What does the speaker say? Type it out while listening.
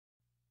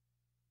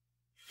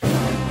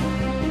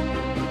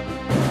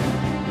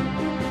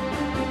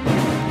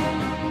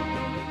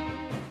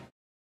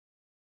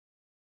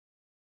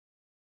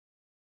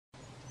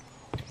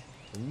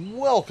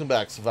Welcome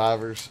back,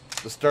 survivors.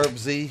 Disturb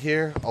Z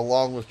here,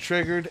 along with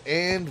Triggered,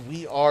 and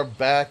we are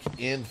back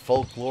in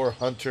Folklore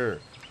Hunter.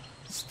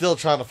 Still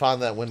trying to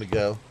find that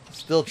Wendigo.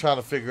 Still trying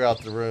to figure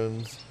out the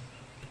runes.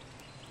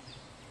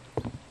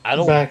 I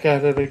don't. Back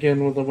at it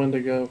again with the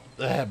Wendigo.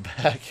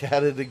 Back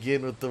at it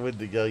again with the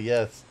Wendigo.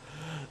 Yes,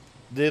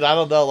 dude. I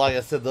don't know. Like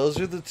I said, those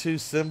are the two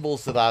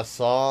symbols that I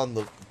saw on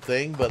the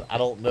thing, but I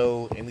don't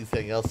know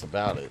anything else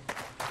about it.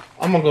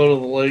 I'm gonna go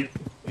to the lake.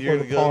 You're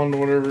or the pond,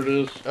 whatever it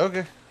is.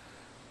 Okay.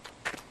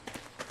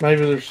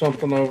 Maybe there's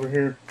something over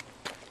here.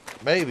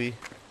 Maybe.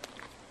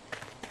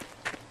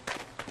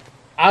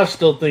 I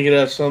still think it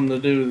has something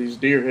to do with these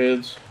deer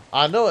heads.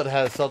 I know it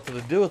has something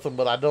to do with them,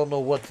 but I don't know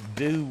what to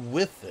do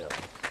with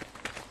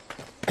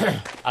them.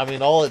 I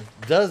mean, all it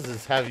does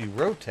is have you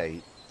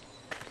rotate.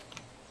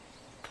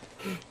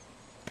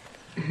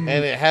 And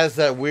it has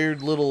that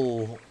weird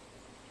little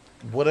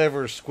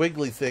whatever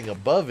squiggly thing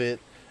above it,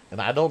 and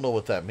I don't know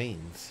what that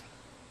means.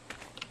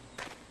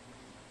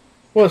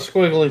 What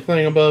squiggly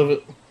thing above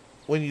it?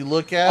 When you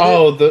look at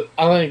it?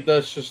 I think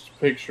that's just a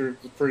picture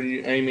for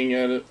you aiming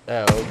at it.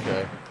 Oh,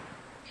 okay.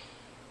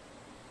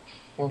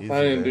 Well,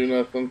 I didn't do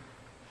nothing.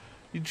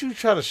 Did you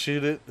try to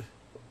shoot it?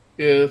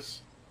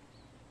 Yes.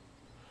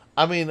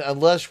 I mean,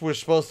 unless we're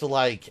supposed to,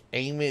 like,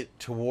 aim it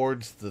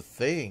towards the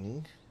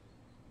thing.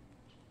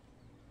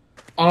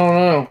 I don't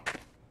know.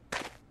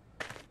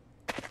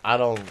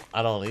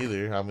 I don't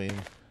either. I mean...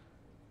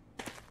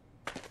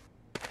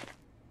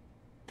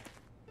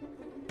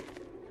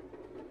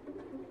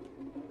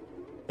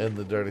 And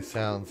the dirty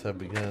sounds have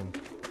begun.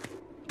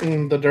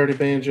 The dirty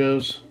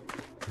banjos.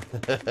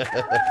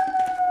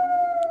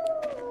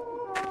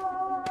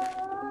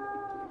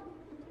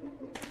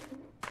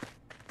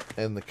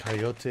 And the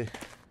coyote.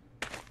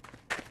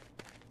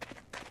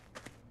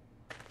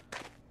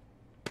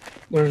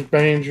 There's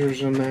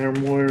bangers in there,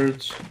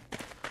 words.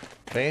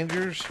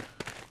 Bangers?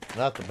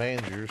 Not the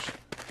bangers.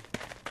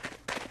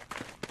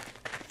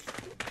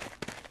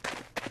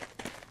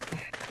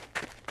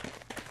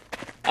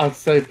 I'd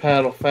say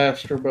paddle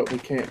faster, but we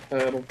can't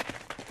paddle.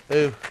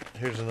 Ooh,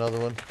 here's another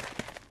one.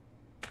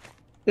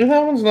 Dude,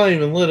 that one's not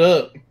even lit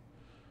up.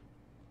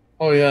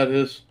 Oh, yeah, it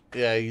is.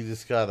 Yeah, you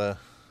just gotta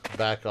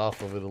back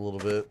off of it a little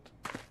bit.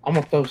 I'm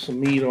gonna throw some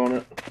meat on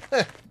it.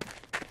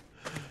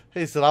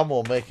 He said, I'm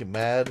gonna make him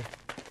mad.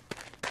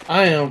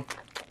 I am.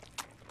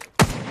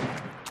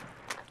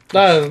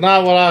 That is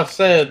not what I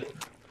said.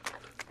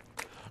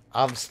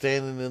 I'm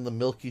standing in the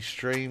milky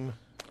stream.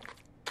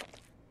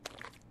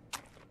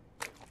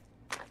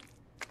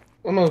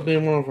 That must be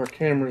one of our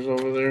cameras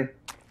over there.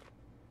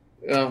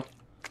 Yeah. What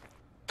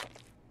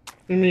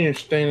do you mean you're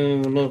standing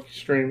in the milky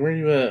stream? Where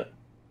you at?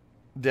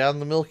 Down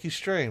the milky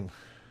stream.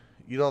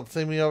 You don't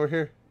see me over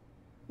here?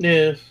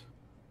 Yes.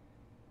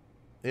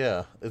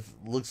 Yeah, it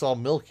looks all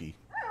milky.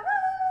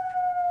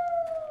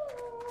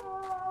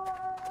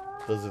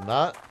 Does it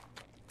not?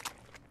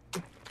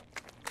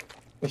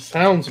 It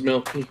sounds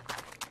milky.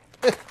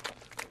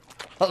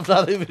 I'm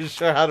not even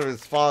sure how to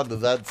respond to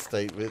that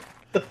statement.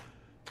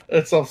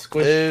 It's all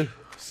squishy. Ew,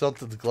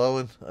 something's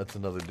glowing. That's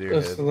another deer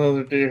head. That's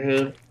another deer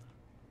head.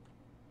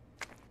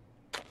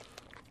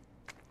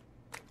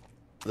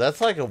 That's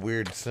like a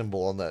weird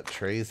symbol on that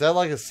tree. Is that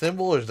like a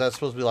symbol, or is that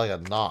supposed to be like a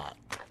knot?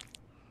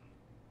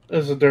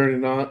 It's a dirty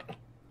knot.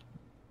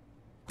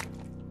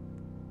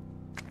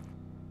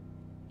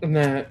 And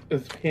that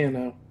is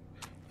piano.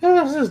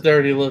 Oh, this is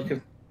dirty looking.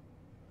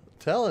 I'm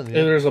telling you.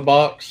 Hey, there's a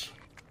box.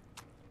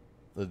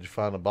 Did you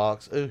find a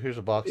box? Oh, here's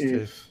a box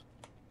too.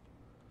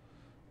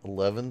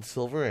 11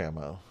 silver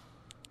ammo.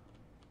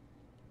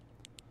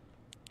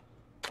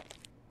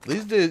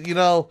 These dudes, you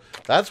know,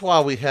 that's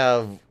why we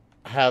have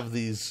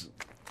these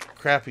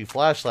crappy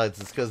flashlights.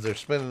 It's because they're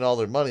spending all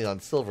their money on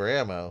silver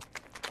ammo.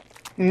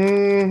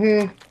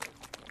 Mm-hmm.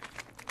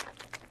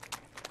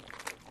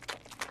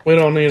 We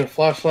don't need a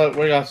flashlight.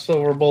 We got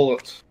silver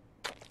bullets.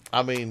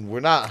 I mean, we're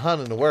not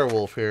hunting a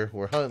werewolf here.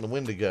 We're hunting the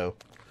Wendigo.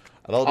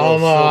 I don't Oh, know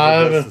no, if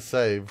silver gets to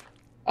save.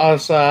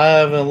 Honestly, I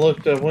haven't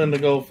looked at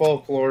Wendigo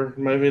folklore.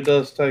 Maybe it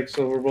does take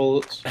silver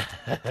bullets.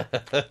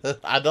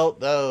 I don't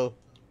know.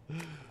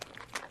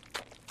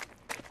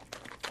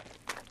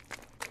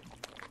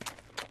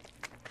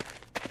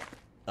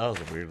 That was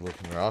a weird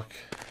looking rock.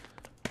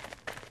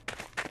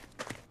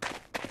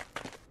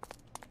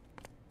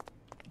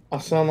 I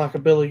sound like a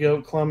billy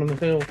goat climbing the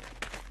hill.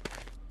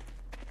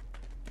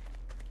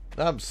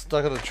 I'm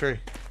stuck in a tree.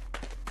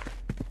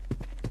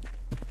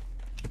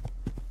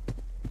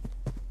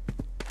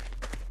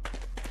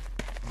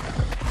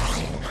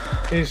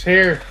 He's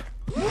here.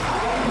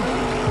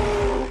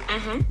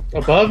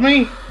 Above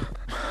me?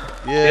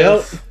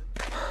 Yes. Yep.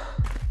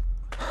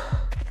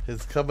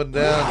 He's coming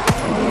down.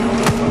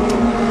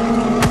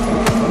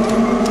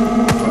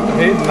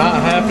 He's not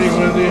happy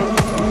with you.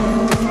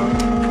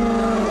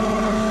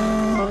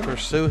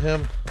 Pursue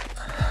him.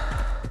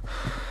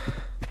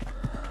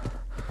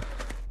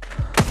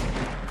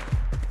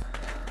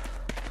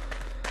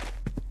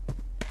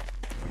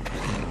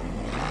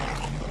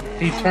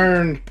 He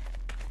turned.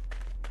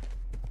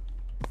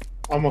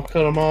 I'm gonna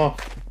cut him off.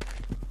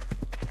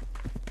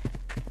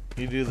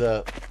 You do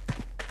that.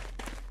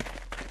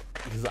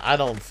 Because I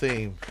don't see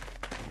him.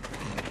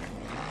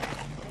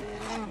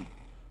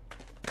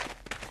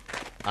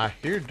 I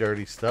hear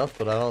dirty stuff,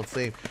 but I don't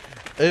see him.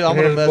 Hey, I'm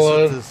gonna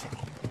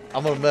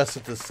mess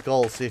with this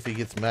skull, see if he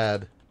gets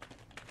mad.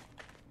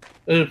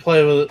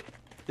 Play with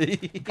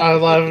it. I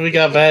love we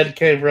got bad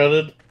cave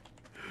rutted.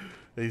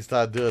 He's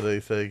not doing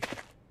anything.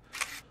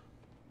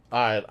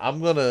 Alright,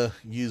 I'm gonna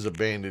use a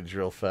bandage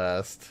real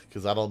fast,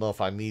 because I don't know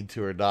if I need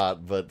to or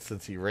not, but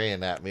since he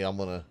ran at me, I'm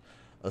gonna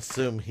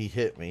assume he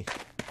hit me.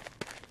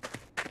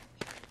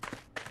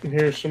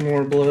 Here's some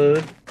more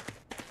blood.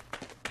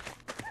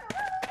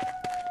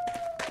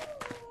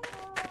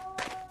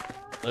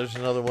 There's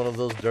another one of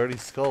those dirty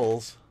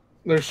skulls.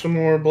 There's some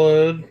more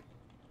blood.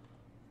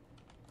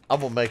 I'm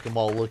gonna make them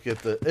all look at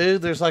the... Ew,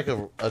 there's like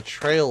a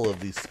trail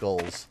of these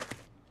skulls.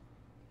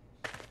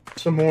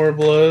 Some more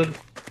blood.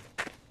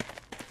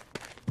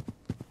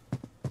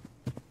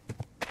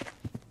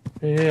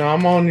 Yeah,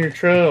 I'm on your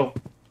trail.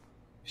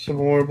 Some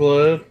more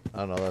blood.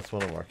 Oh no, that's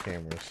one of our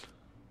cameras.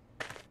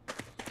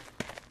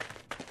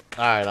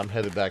 Alright, I'm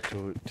headed back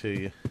to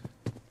you.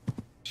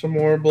 Some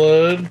more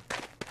blood.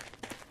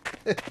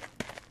 You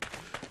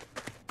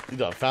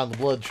done found the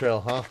blood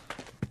trail, huh?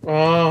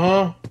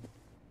 Uh-huh.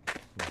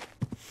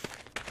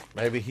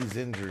 Maybe he's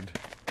injured.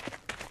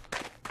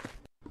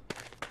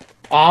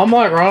 I'm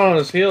like right on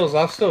his heels.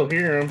 I still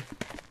hear him.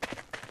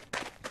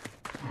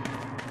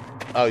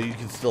 Oh, you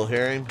can still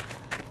hear him?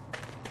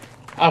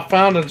 I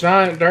found a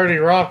giant dirty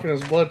rock and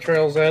his blood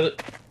trails at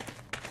it.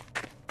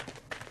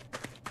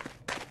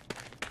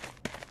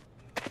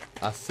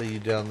 I see you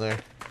down there.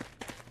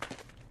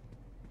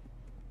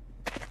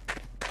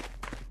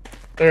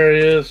 There he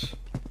is.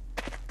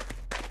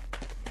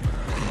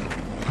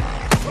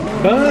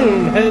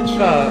 Boom!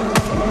 Headshot.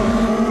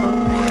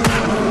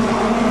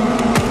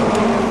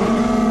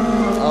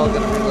 Oh,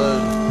 gotta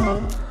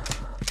reload.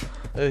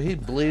 Oh, he's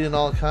bleeding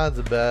all kinds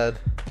of bad.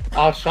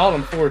 I shot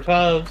him 4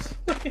 times.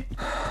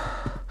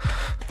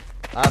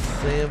 I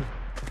see him.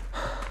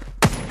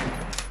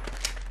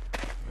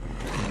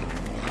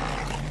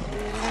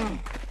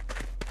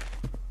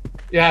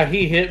 Yeah,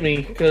 he hit me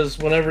because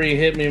whenever he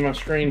hit me, my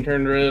screen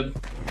turned red.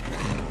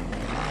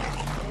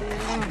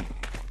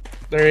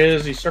 There he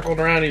is. He circled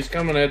around. He's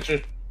coming at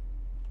you.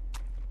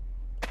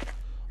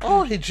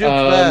 Oh, he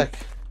jumped back.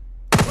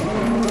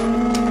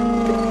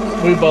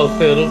 We both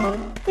hit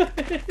him.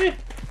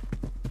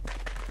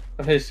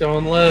 He's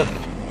going left.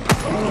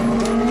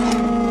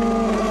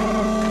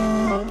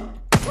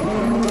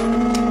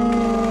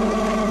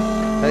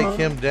 Take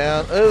him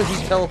down. Oh, he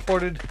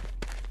teleported.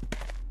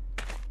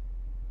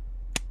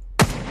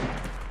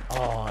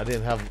 Oh, I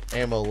didn't have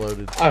ammo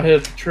loaded. I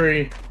hit the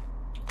tree.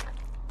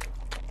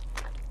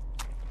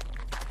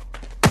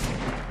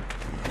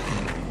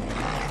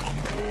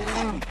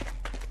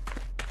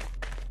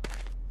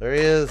 There he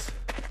is.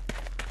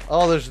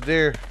 Oh, there's a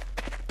deer.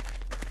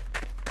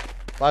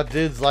 My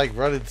dude's like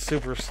running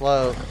super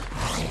slow.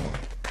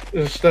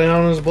 Just stay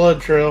on his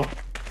blood trail.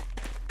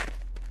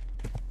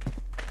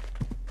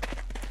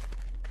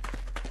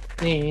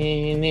 There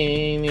he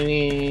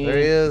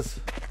is.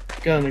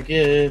 Gonna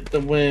get the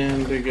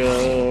wind to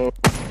go.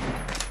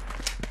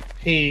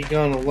 He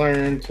gonna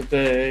learn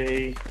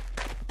today.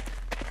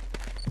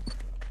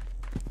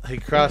 He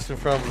crossed in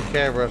front of the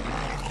camera.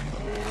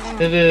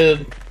 It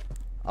did.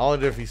 I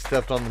wonder if he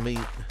stepped on the meat.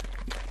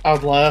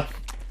 I'd laugh.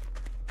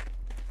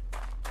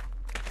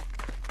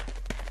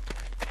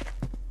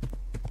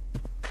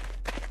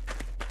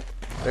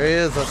 There he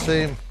is. I see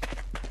him.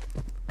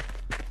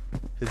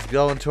 He's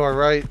going to our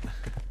right.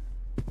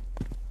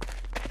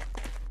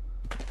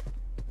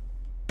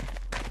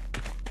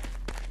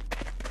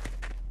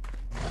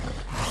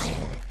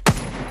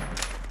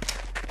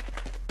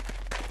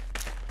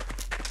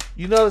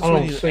 You notice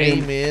when you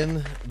aim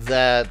in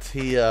that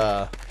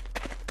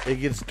it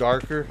gets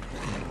darker?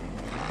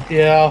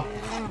 Yeah.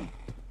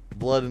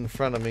 Blood in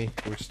front of me.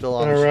 We're still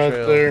on his right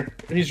trail. there.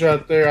 He's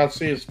right there. I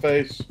see his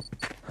face.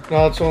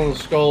 No, it's one of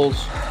the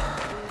skulls.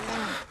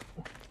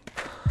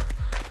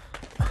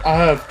 I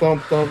have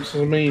thump thumps.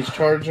 Does it mean he's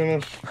charging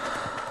us?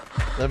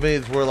 That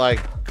means we're like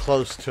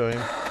close to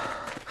him.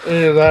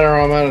 Either that or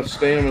I'm out of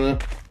stamina.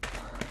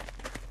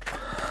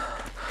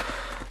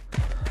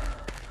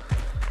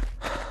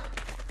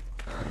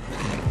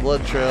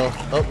 Blood trail.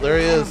 Oh, there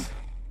he is.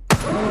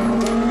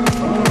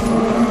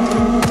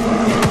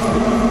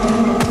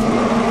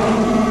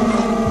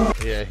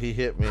 Yeah, he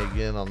hit me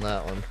again on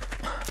that one.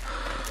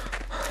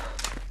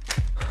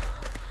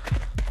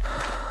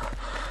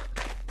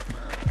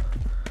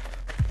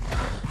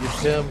 Get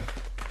him.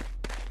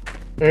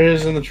 There he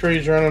is in the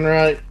trees running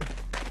right.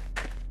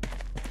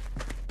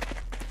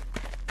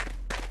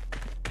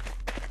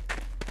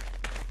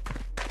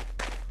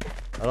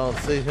 I don't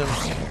see him.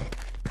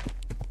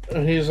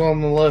 He's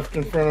on the left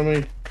in front of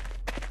me.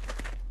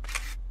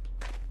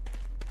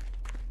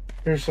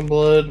 Here's some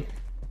blood.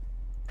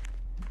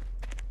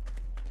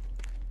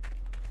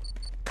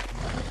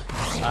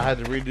 I had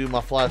to redo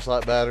my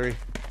flashlight battery.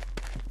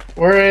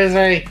 Where is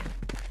he?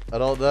 I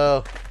don't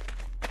know.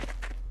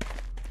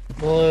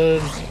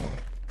 Blood.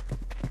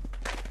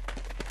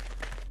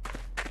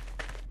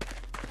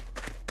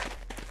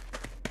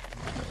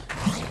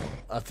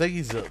 I think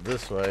he's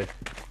this way.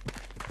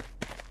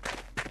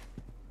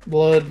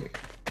 Blood.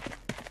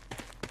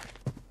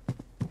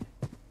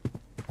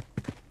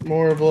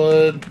 More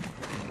blood.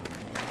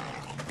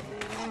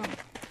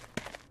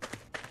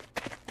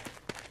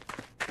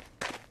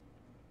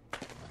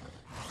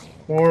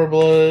 More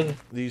blood.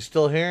 Do you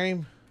still hear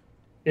him?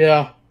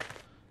 Yeah.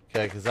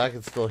 Okay, because I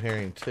can still hear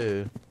him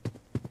too.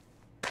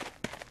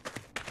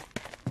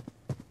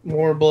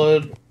 More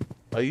blood.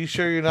 Are you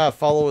sure you're not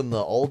following the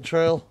old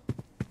trail?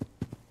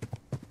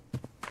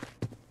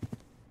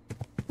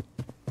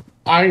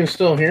 I can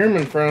still hear him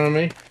in front of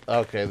me.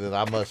 Okay, then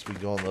I must be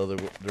going the other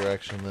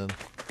direction then.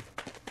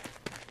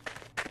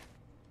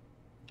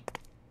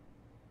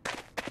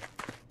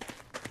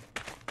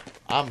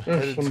 I'm There's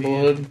headed some to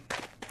blood. you.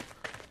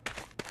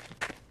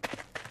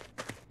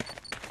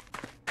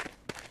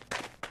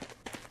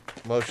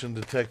 Motion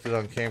detected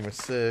on camera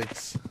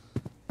 6.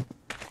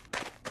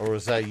 Or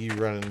was that you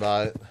running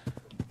by it?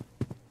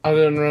 I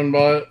didn't run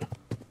by it.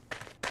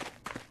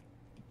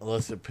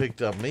 Unless it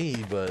picked up me,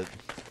 but...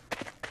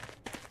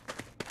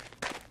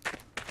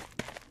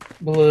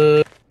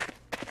 Blood.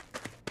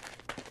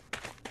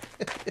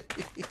 The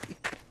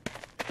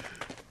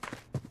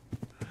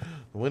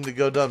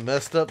Wendigo done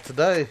messed up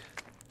today.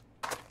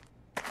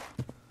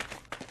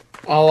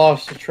 I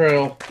lost the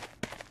trail.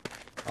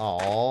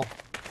 Aww.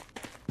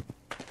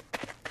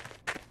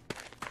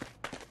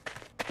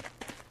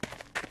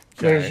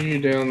 There's you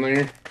down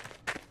there.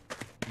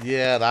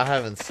 Yeah, and I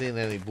haven't seen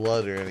any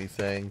blood or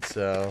anything,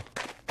 so...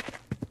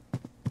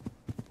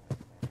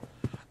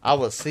 I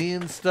was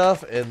seeing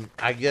stuff, and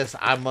I guess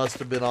I must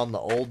have been on the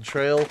old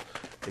trail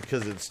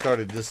because it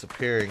started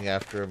disappearing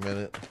after a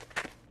minute.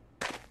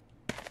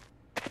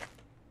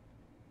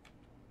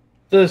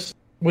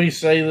 We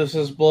say this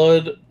is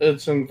blood.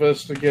 It's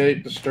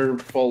investigate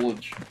disturbed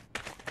foliage.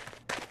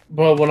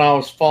 But when I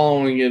was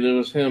following it, it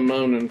was him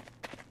moaning.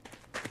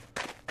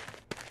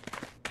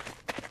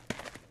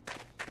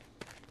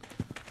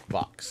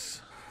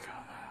 Box.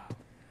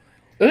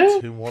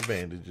 Eh, 2 more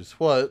bandages.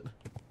 What?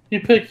 you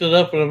picked it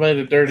up and it made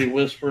a dirty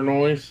whisper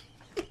noise.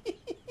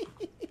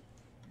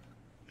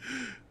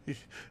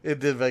 It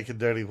did make a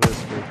dirty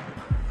whisper.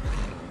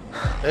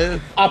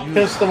 Oh, I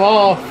pissed him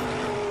off.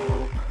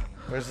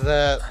 where's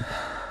that?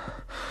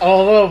 I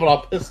don't know, but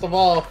I pissed him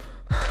off.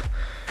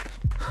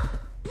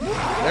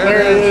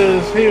 There it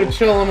is. He was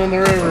chilling in the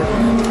river.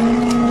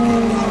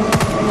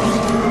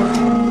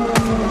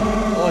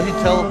 Oh, he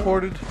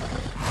teleported.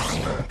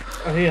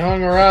 He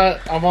hung right.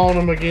 I'm on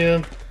him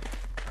again.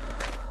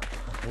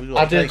 We gonna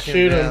I did take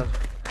shoot him. down.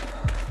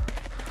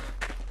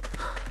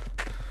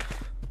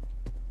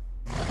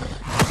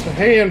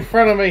 He in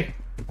front of me.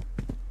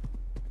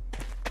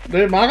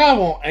 Dude, my guy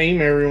won't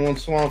aim every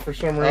once in a while for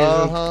some reason.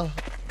 Uh-huh.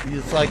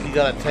 It's like you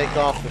gotta take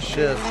off the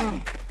shift.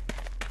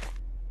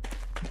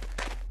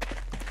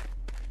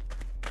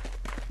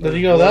 Did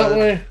he go that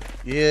way?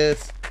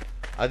 Yes.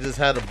 I just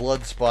had a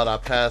blood spot I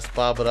passed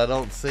by, but I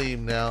don't see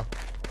him now.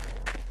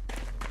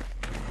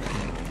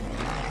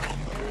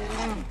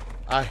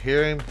 I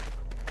hear him.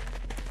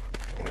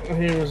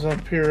 He was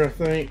up here, I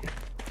think.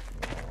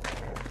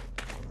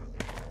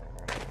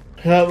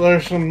 Yep,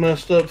 there's some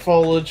messed up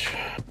foliage.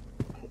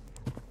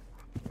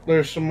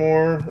 There's some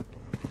more.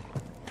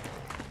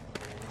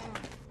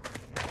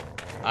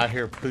 I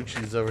hear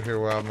Poochie's over here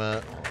where I'm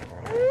at.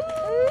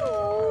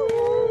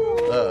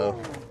 Uh-oh.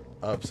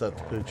 I upset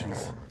the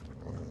Poochies.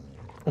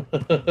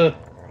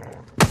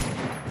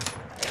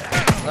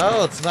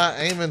 Oh, it's not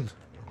aiming.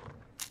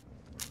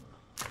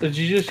 Did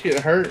you just get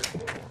hurt?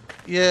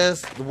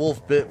 Yes, the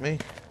wolf bit me.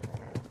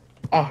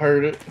 I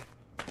heard it.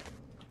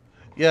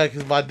 Yeah,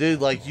 because my dude,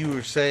 like you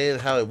were saying,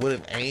 how it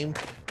wouldn't aim,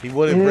 he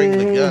wouldn't bring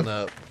the gun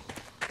up.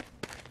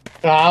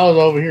 I was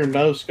over here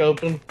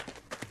no-scoping.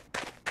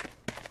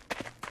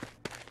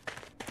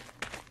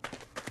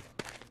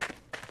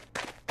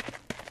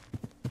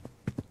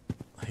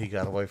 He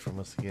got away from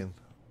us again.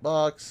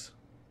 Box.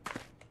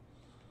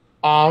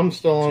 I'm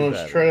still on 2 his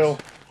batteries. trail.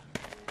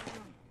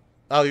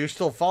 Oh, you're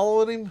still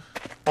following him?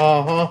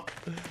 Uh-huh.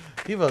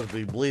 He must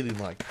be bleeding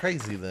like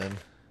crazy then.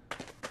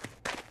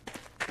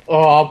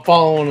 Oh, I'm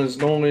following his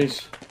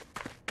noise.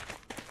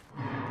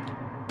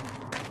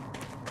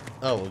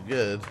 Oh, well,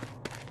 good.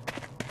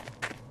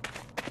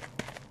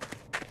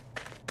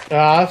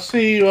 I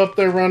see you up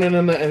there running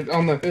on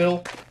the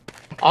hill.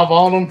 I'm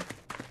on him.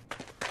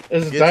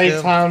 It's Get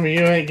daytime and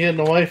you ain't getting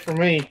away from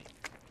me.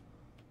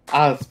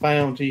 I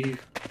found you.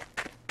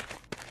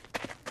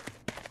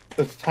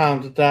 It's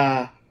time to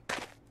die.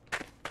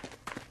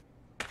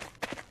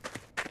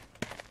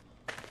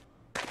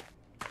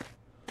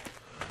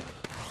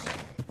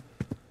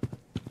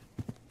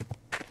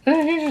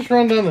 Hey, he just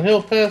run down the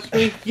hill past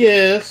me?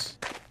 Yes.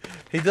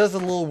 He does a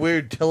little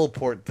weird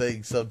teleport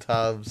thing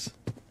sometimes.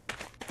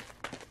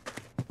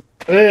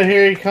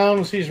 Here he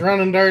comes. He's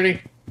running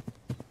dirty.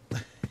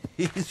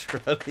 He's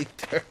running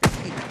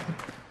dirty.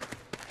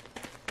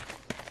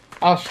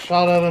 I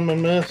shot at him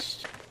and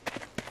missed.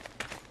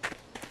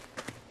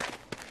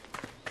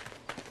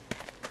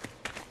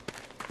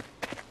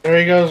 There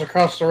he goes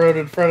across the road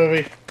in front of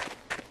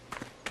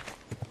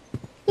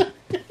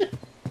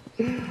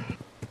me.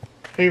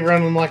 He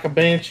running like a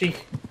banshee.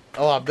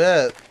 Oh, I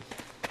bet.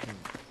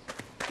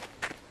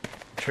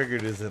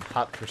 Triggered is in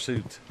hot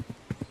pursuit.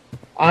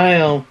 I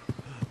am.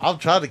 I'm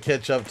trying to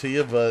catch up to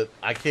you, but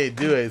I can't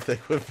do anything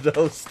with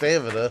no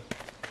stamina.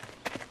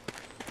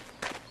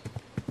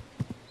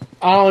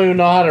 I don't even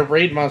know how to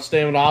read my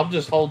stamina. I'm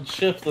just holding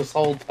shift this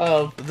whole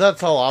time.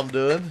 That's all I'm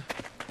doing.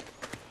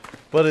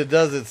 But it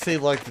doesn't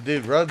seem like the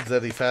dude runs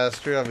any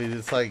faster. I mean,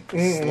 it's like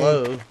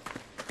slow.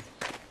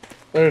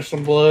 There's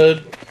some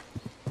blood.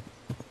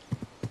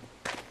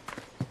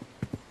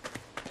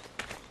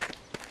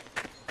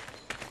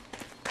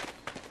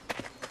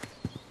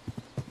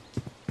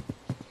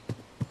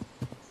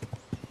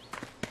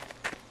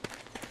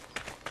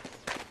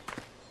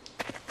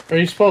 Are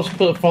you supposed to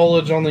put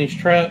foliage on these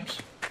traps?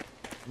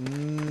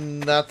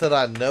 Not that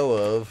I know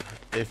of.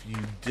 If you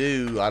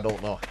do, I don't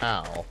know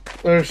how.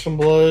 There's some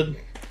blood.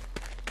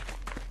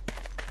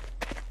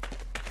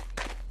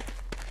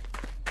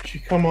 Should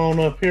you come on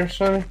up here,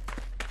 Sonny?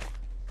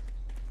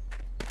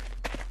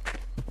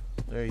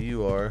 There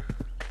you are.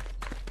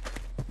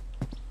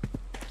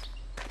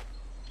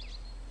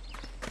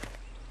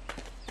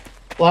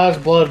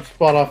 Last blood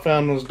spot I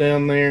found was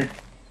down there.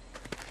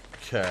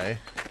 Okay.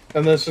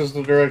 And this is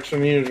the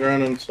direction he was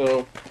running,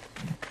 so...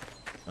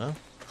 Well,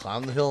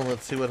 climb the hill and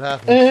let's see what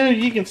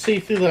happens. You can see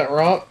through that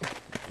rock.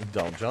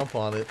 Don't jump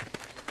on it.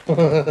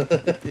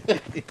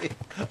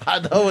 I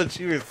know what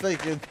you were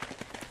thinking.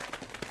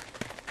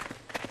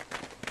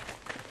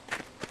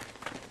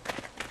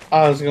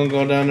 I was gonna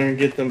go down there and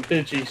get them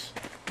pitchies.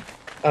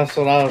 That's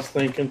what I was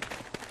thinking.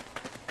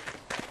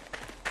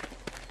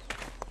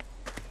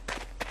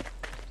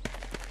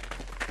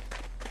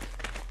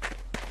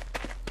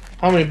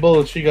 How many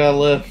bullets you got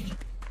left?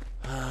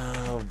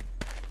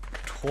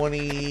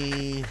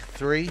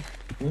 23.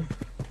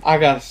 I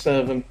got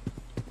 7.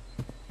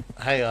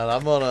 Hang on,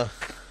 I'm gonna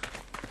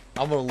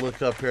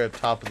look up here at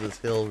top of this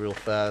hill real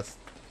fast.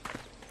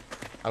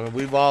 I mean,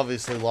 we've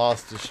obviously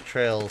lost this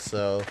trail,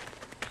 so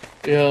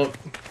Yep.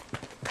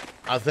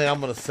 I think I'm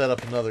gonna set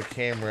up another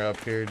camera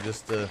up here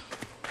just to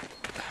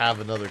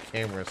have another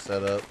camera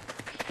set up.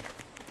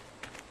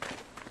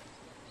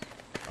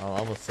 Oh,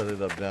 I'm gonna set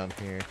it up down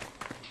here.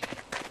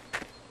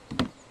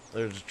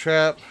 There's a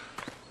trap.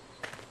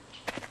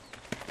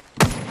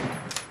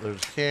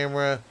 There's a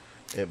camera.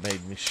 It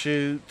made me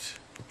shoot.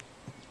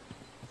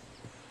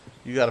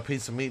 You got a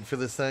piece of meat for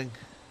this thing?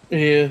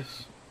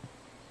 Yes.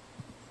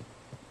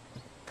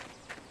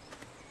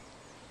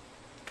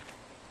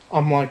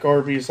 I'm like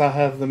Arby's, I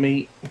have the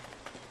meat.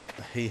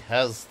 He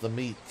has the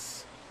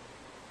meats.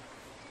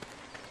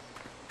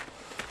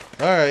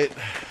 Alright.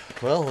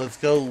 Well, let's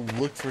go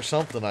look for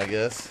something, I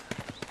guess.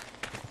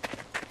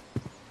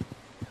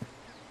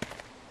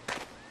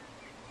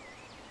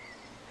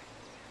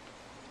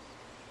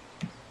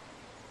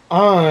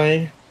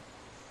 I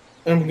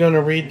am going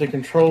to read the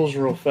controls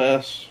real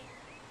fast.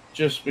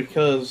 Just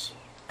because.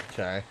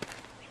 Okay.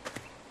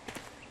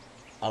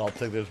 I don't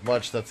think there's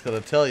much that's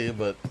going to tell you,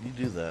 but you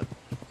do that.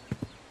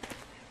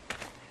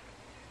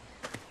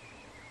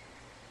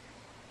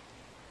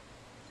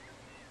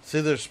 See,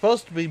 there's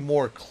supposed to be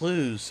more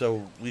clues,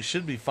 so we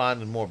should be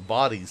finding more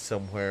bodies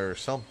somewhere or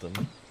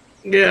something.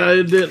 Yeah,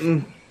 it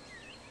didn't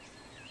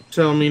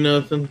tell me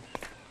nothing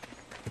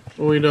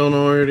we don't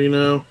already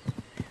know.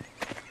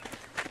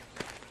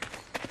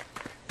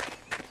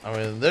 I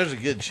mean, there's a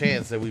good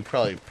chance that we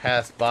probably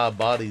passed by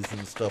bodies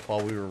and stuff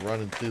while we were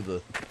running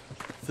through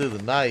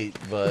the night,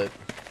 but...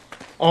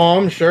 Oh,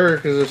 I'm sure,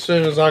 because as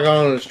soon as I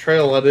got on his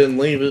trail, I didn't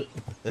leave it.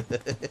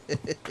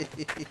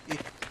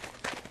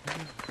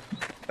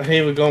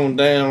 He was going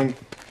down.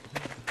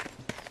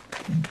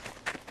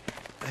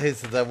 Hey,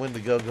 so that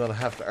Wendigo gonna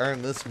have to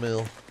earn this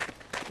meal.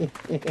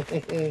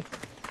 The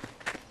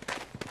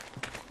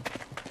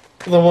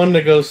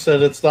Wendigo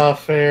said it's not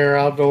fair.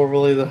 I'm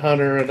normally the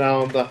hunter and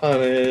now I'm the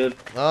hunted.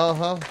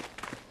 Uh-huh.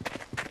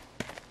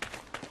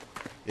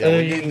 Yeah,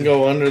 And you can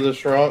go under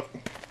this rock.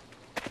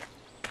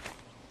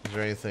 Is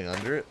there anything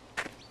under it?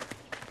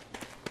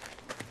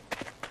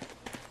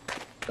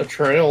 A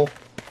trail.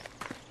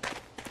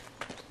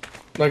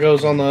 That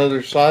goes on the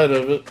other side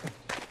of it.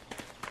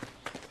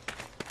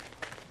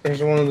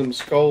 There's one of them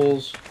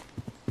skulls.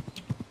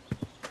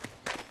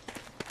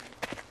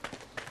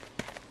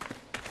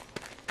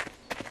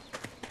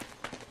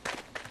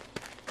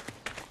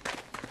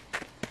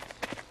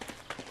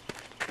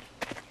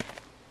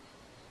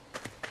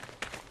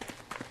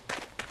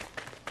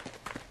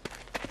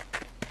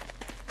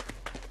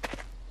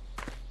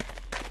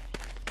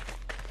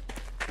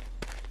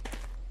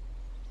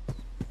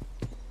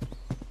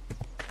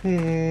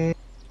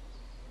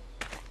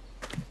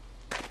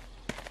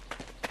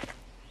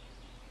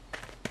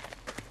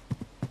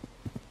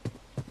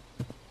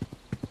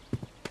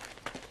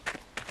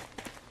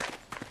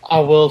 I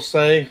will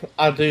say,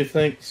 I do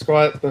think the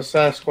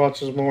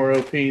Sasquatch is more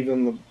OP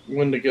than the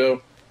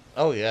Wendigo.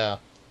 Oh, yeah.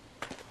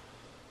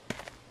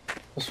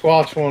 The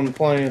Squatch one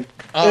playing.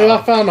 Dude,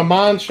 I found a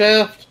mine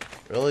shaft.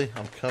 Really?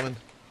 I'm coming.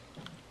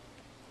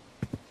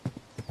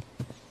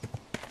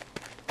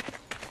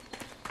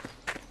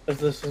 If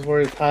this is where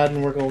he's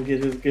hiding, we're gonna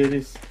get his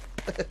goodies.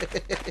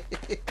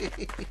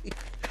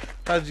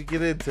 How'd you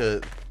get into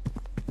it?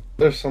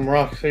 There's some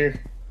rocks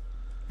here.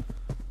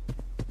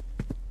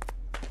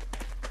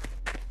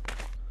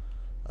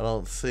 I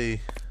don't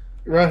see.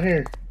 Right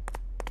here.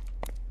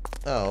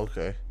 Oh,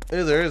 okay.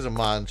 Hey, there is a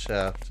mine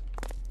shaft.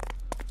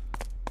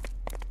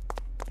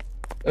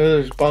 Oh,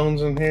 there's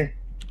bones in here.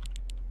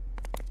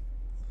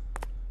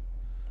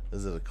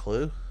 Is it a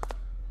clue?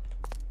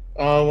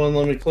 Oh, it wouldn't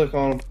let me click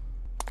on them.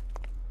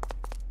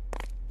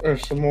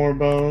 There's some more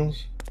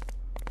bones.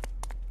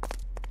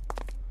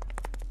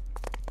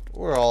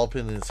 We're all up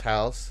in his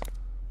house.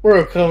 We're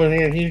gonna come in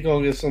here and he's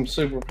gonna get some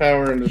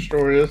superpower and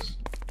destroy us.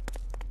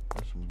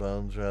 There's some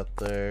bones right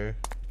there.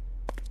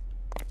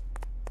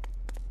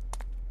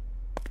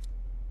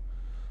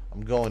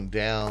 I'm going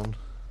down.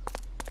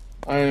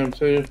 I am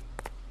too.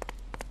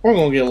 We're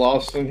gonna get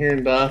lost in here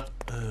and die.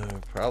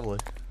 Probably.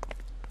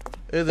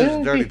 Hey, there's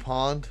a dirty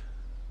pond.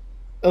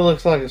 It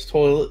looks like his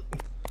toilet.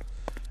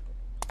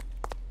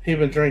 He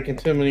been drinking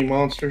too many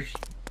monsters.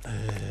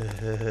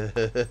 Hey,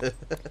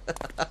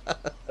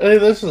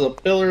 this is a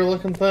pillar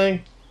looking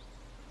thing.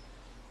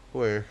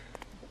 Where?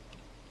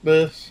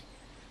 This.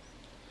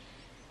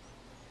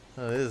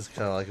 Oh, it is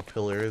kind of like a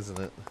pillar, isn't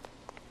it?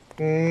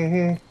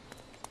 Mm-hmm.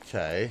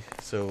 Okay,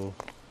 so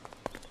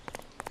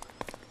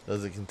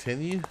does it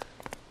continue?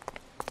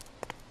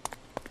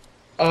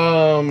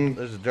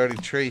 There's a dirty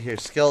tree here.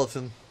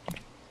 Skeleton.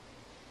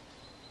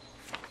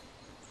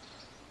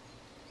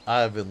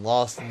 I have been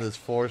lost in this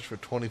forest for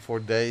 24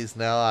 days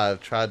now. I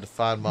have tried to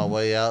find my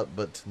way out,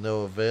 but to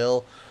no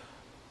avail.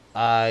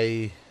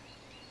 I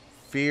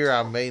fear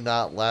I may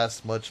not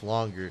last much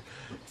longer.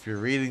 If you're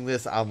reading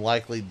this, I'm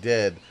likely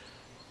dead.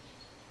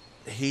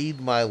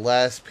 Heed my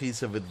last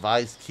piece of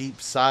advice.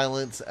 Keep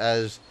silence,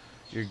 as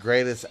your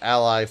greatest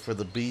ally, for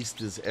the beast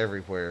is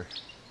everywhere.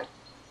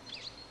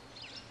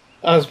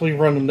 As we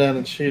run him down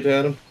and shoot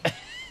at him.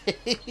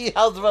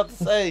 I was about to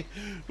say,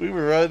 we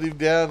were running him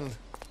down.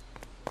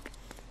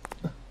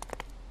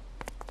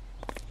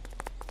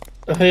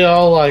 He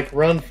all like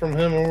run from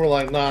him and we're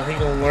like, nah, he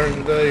gonna learn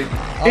today.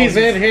 He's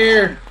in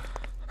here.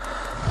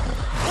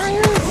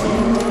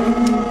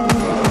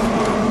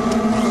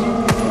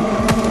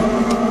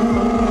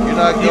 You're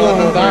not You going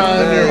gonna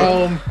die in your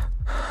over home.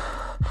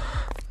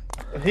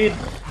 He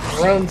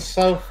runs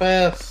so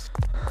fast.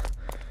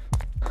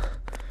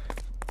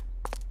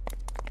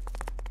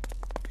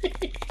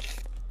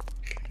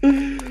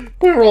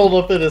 We rolled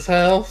up at his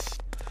house.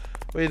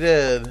 We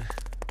did.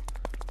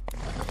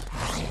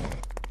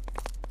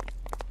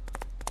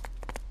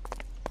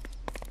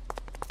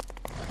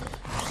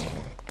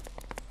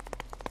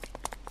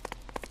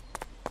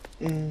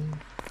 Mm.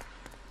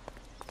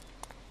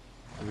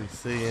 Do we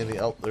see any?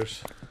 Oh,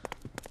 there's.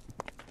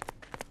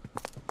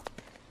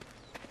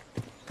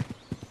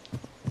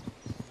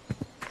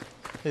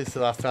 He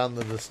said I found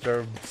the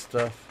disturbed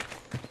stuff.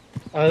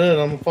 I did.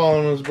 I'm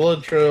following his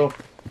blood trail.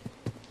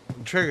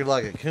 I'm triggered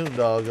like a coon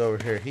dog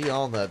over here. He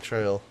on that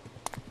trail.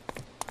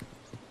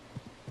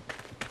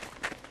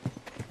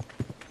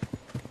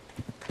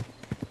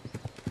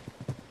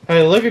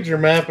 Hey, look at your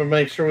map and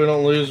make sure we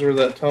don't lose where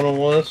that tunnel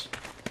was.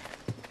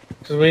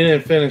 Because we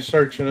didn't finish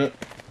searching it.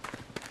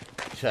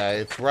 Okay,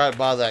 it's right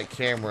by that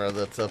camera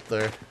that's up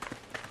there.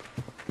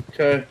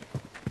 Okay.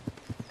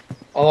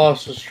 I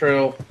lost his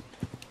trail.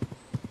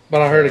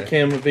 But I heard a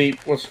camera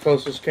beep. What's the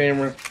closest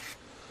camera?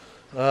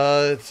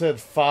 It said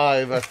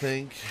 5, I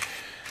think.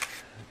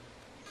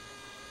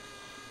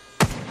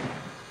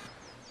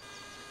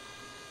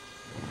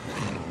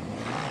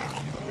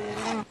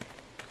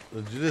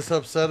 Did you just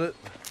upset it?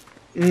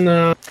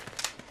 No.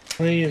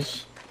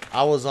 Please.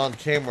 I was on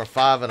camera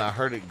 5 and I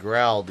heard it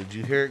growl. Did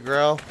you hear it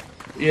growl?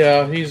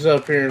 Yeah, he's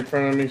up here in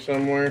front of me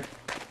somewhere.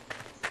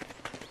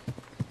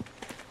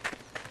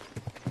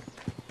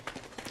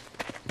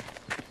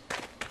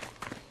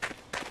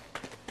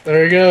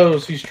 There he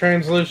goes. He's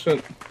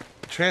translucent.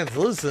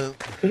 Translucent?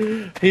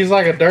 He's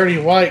like a dirty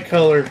white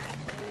color.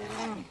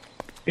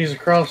 He's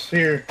across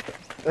here,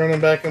 running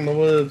back in the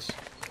woods.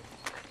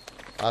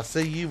 I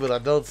see you, but I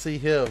don't see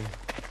him.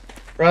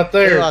 Right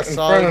there, Yeah, I in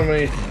saw front him. of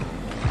me.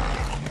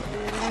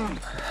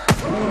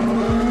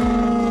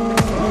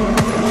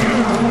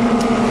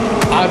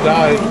 I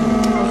died.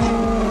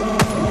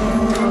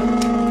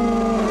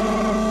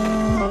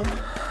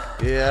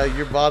 Yeah,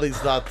 your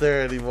body's not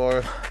there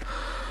anymore.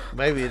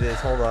 Maybe it is.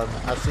 Hold on.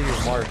 I see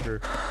your marker.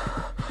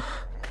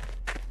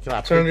 Can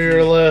I Turn pick to your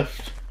you?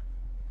 left.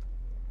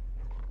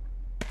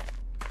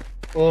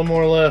 A little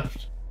more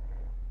left.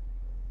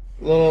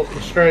 A little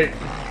straight.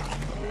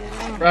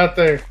 Right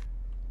there.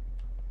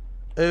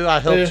 Ooh, I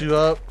helped Yeah. you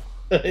up.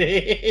 How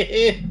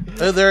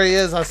Oh, there he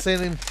is. I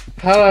sent him.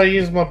 do I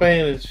use my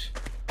bandage?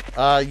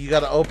 You got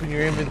to open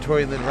your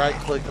inventory and then right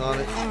click on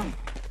it.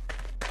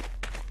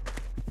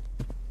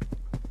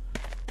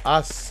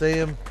 I see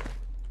him.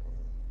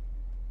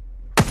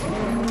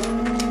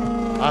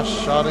 I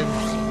shot him.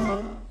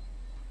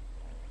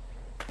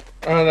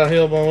 Alright, I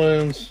healed my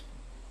wounds.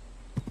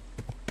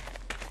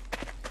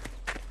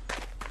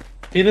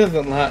 He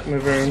doesn't like me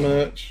very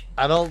much.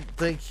 I don't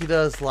think he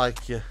does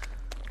like you.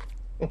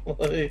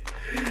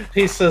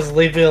 He says,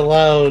 leave me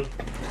alone.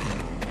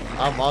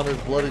 I'm on his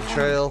bloody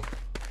trail.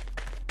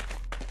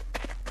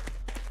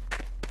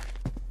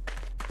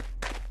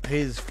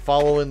 He's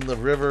following the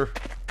river.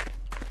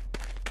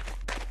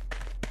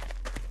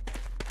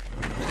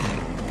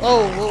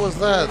 Oh, what was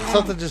that?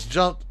 Something just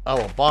jumped.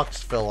 Oh, a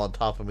box fell on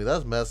top of me.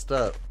 That's messed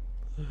up.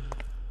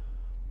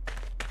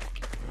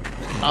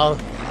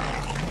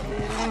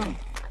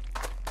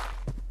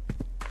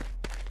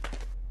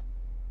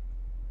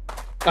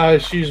 I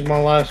just used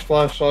my last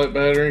flashlight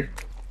battery.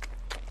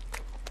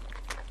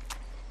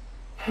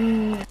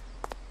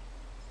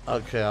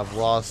 Okay, I've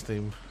lost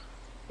him.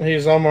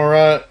 He's on my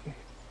right.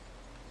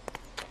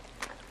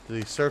 Did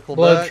he circle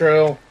Blood back?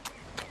 trail.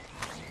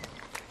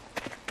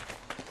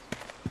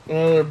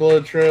 Another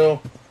blood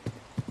trail.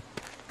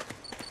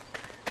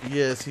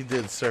 Yes, he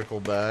did circle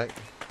back.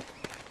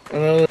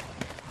 Another.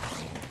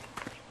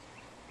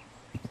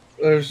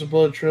 There's the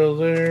blood trail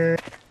there.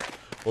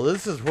 Well,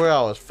 this is where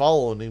I was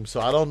following him, so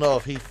I don't know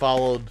if he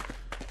followed.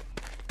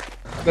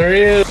 There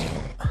he is.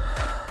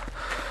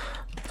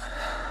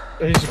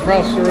 He's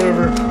across the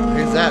river.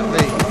 He's at me.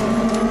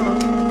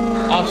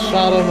 I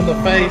shot him in the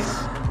face.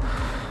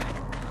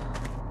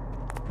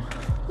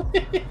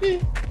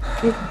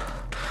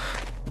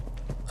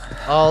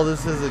 Oh,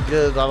 this isn't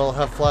good. I don't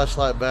have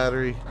flashlight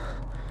battery.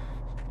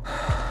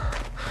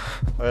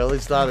 Or at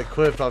least not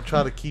equipped. I'm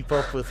trying to keep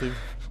up with him.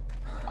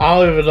 I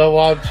don't even know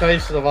why I'm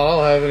chasing him. I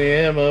don't have any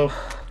ammo.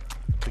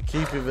 To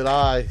keep him in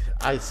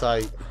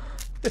eyesight.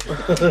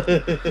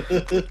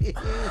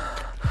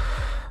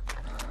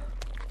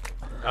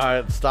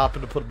 Alright,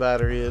 stopping to put a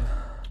battery in.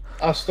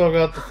 I still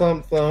got the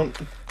thump.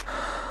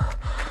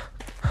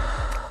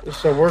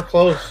 So we're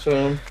close to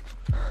him.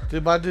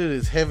 Dude, my dude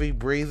is heavy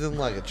breathing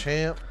like a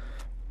champ.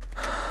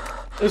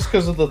 It's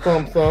because of the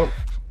thump.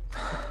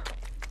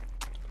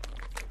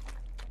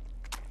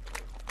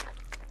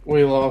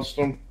 We lost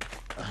him.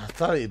 I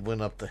thought he'd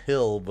went up the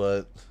hill,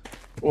 but...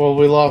 Well,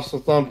 we lost the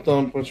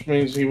thump, which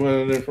means he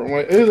went a different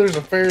way. Ooh, there's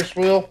a Ferris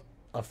wheel.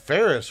 A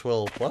Ferris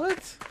wheel?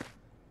 What?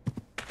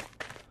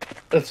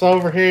 It's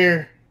over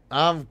here.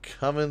 I'm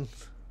coming.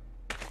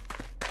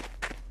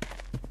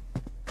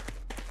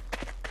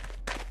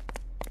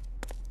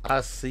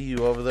 I see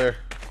you over there.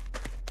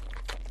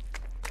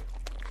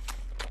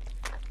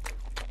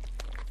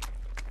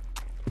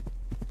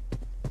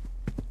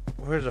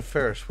 Where's the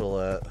Ferris wheel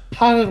at?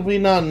 How did we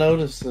not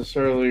notice this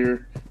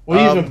earlier? We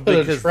even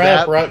put a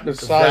trap right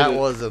beside it. That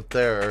wasn't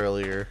there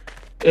earlier.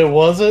 It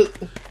wasn't?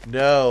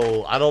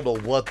 No, I don't know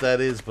what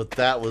that is, but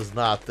that was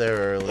not there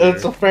earlier.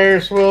 It's a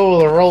Ferris wheel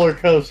with a roller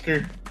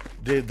coaster.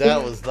 Dude,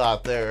 that was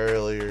not there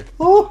earlier.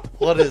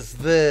 What is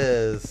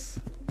this?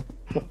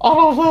 I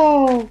don't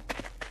know.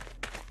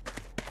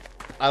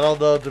 I don't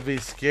know if to be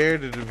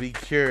scared or to be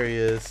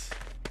curious.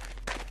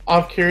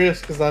 I'm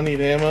curious because I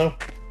need ammo.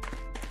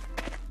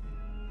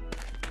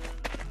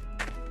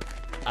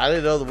 I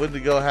didn't know the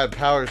Wendigo had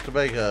powers to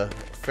make a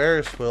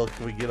Ferris wheel.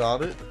 Can we get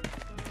on it?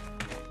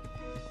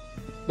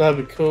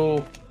 That'd be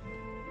cool.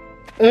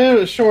 It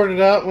was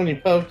shorted out when you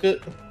poked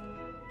it.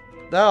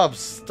 Now I'm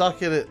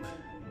stuck in it.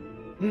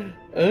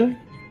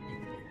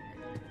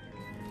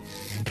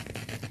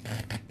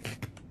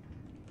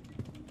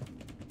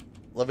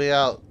 Let me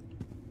out.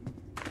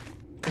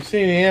 You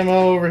see any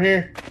ammo over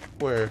here?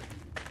 Where?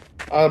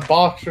 A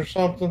box or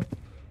something?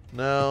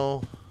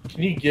 No.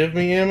 Can you give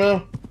me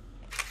ammo?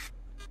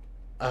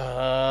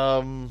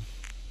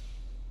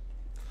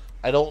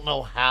 I don't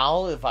know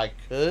how, if I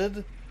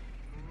could.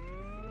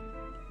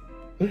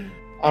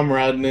 I'm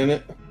riding in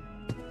it.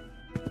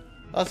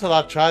 That's what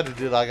I tried to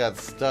do, and I got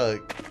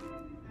stuck.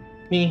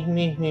 I'm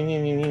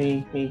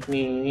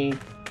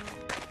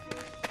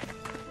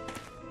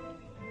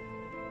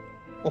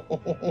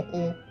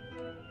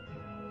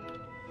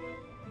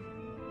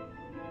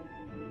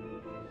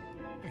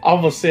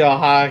gonna see how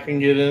high I can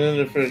get in it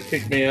if it'll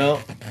kick me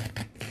out.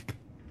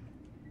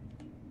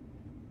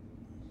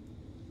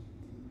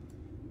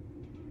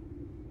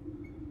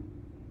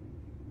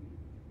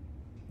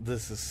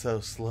 This is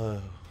so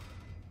slow.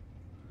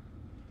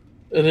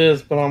 It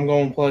is, but I'm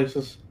going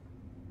places.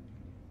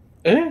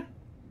 Eh?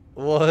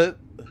 What?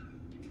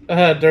 I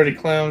had a dirty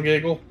clown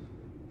giggle.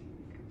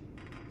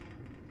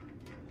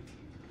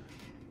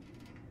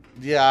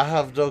 Yeah, I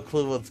have no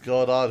clue what's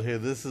going on here.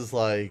 This is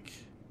like...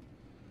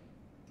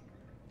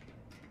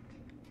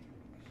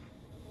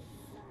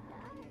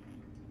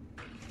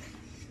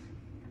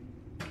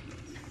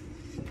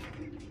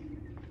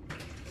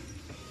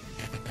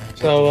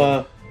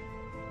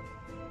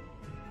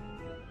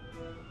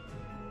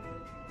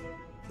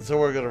 So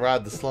we're gonna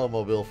ride the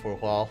snowmobile for a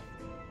while.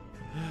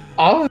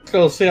 I was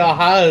gonna see how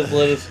high it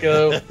let us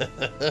go.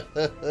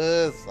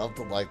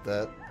 Something like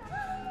that.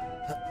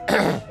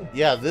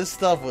 Yeah, this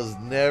stuff was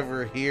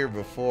never here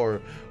before.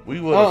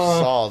 We would have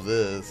saw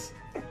this.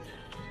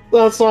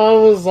 That's why I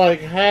was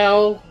like,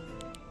 how?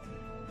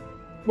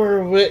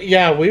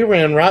 Yeah, we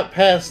ran right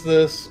past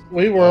this.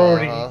 We were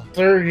already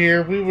through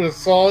here. We would have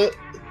saw it.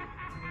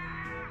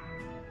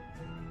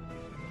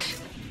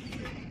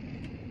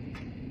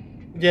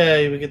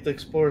 Yeah, we get to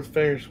explore the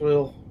Ferris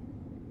wheel.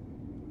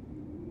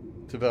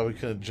 Too bad we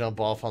couldn't jump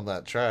off on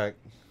that track.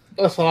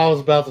 That's what I was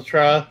about to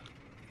try.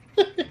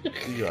 You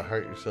gonna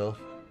hurt yourself.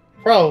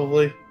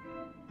 Probably.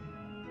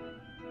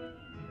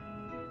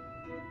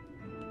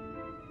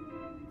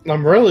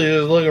 I'm really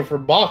just looking for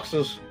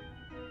boxes.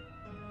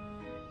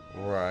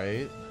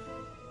 Right.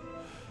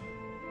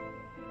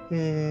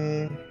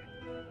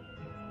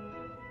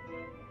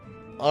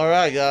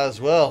 Alright,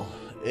 guys. Well,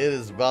 it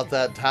is about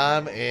that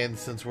time, and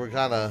since we're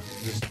kind of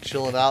just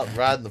chilling out and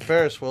riding the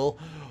Ferris wheel,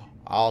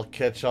 I'll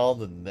catch y'all in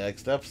the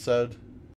next episode.